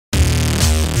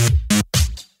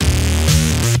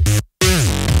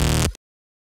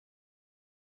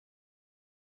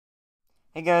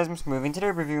Hey guys, Mr. Moving. Today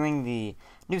we're reviewing the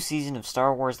new season of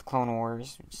Star Wars The Clone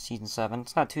Wars, Season 7.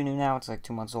 It's not too new now, it's like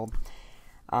 2 months old.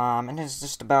 And it's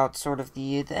just about sort of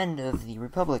the end of the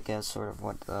Republic as sort of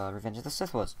what Revenge of the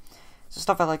Sith was. So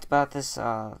stuff I liked about this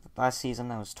last season,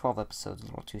 that was 12 episodes, a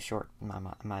little too short in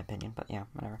my opinion, but yeah,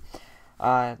 whatever.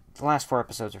 The last 4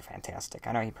 episodes are fantastic.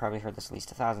 I know you probably heard this at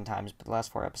least 1,000 times, but the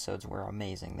last 4 episodes were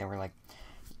amazing. They were like,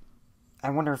 I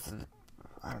wonder if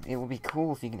it would be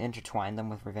cool if you can intertwine them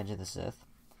with Revenge of the Sith.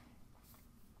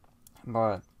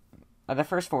 But the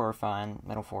first 4 were fine.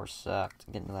 Middle 4 sucked.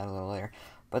 I'll get into that a little later.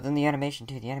 But then the animation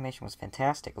too. The animation was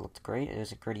fantastic. It looked great. It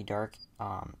was a gritty, dark,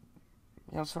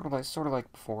 sort of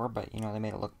like before, but they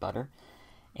made it look better.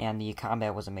 And the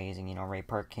combat was amazing. Ray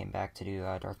Park came back to do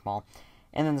Darth Maul,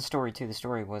 and then the story too. The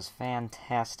story was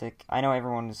fantastic. I know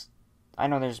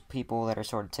there's people that are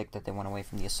sort of ticked that they went away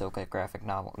from the Ahsoka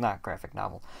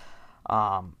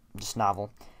just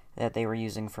novel that they were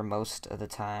using for most of the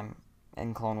time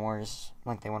in Clone Wars.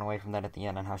 Like, they went away from that at the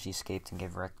end on how she escaped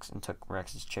and took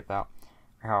Rex's chip out,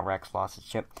 or how Rex lost his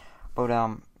chip.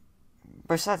 But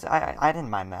besides, I didn't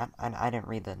mind that. I didn't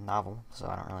read the novel, so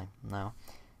I don't really know.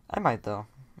 I might though.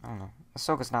 I don't know.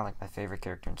 Ahsoka's not like my favorite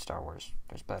character in Star Wars.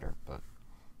 There's better, but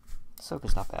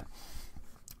Ahsoka's not bad.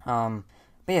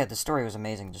 But yeah, the story was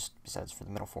amazing. Just besides for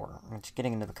the middle 4, which,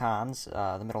 getting into the cons,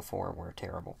 the middle 4 were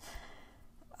terrible.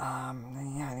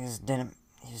 Yeah, I just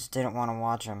didn't want to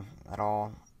watch them at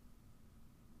all.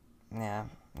 Yeah,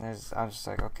 I was just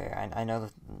like, okay, I know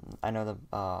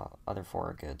the other 4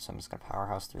 are good, so I'm just gonna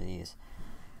powerhouse through these.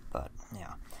 But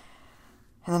yeah,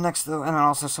 and then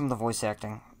also some of the voice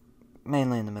acting,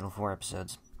 mainly in the middle 4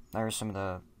 episodes. There were some of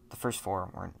the first 4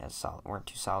 weren't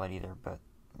too solid either, but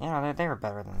they were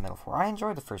better than the middle 4. I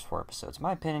enjoyed the first 4 episodes. In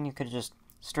my opinion, you could have just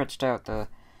stretched out the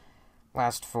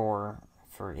last 4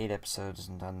 for 8 episodes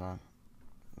and done the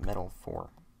middle 4.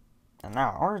 And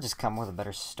now, or just come with a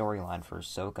better storyline for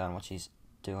Ahsoka and what she's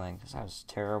doing, because that was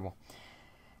terrible.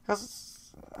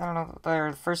 Because, I don't know,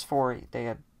 the first 4, they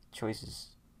had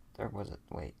choices. Or was it?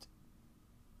 Wait.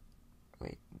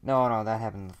 No, that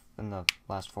happened in the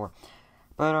last 4.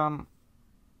 But, I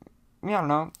don't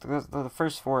know. The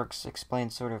first 4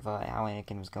 explained sort of how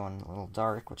Anakin was going a little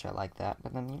dark, which I like that.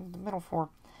 But then the middle 4,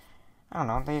 I don't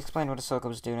know. They explained what Ahsoka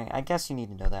was doing. I guess you need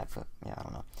to know that, but yeah, I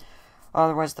don't know.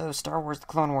 Otherwise, though, Star Wars The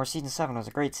Clone Wars Season 7 was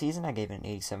a great season. I gave it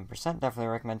an 87%. Definitely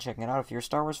recommend checking it out if you're a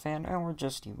Star Wars fan, or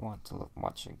just you want to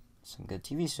watch some good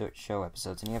TV show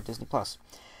episodes and you have Disney+.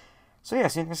 So yeah,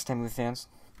 see you next time, movie fans.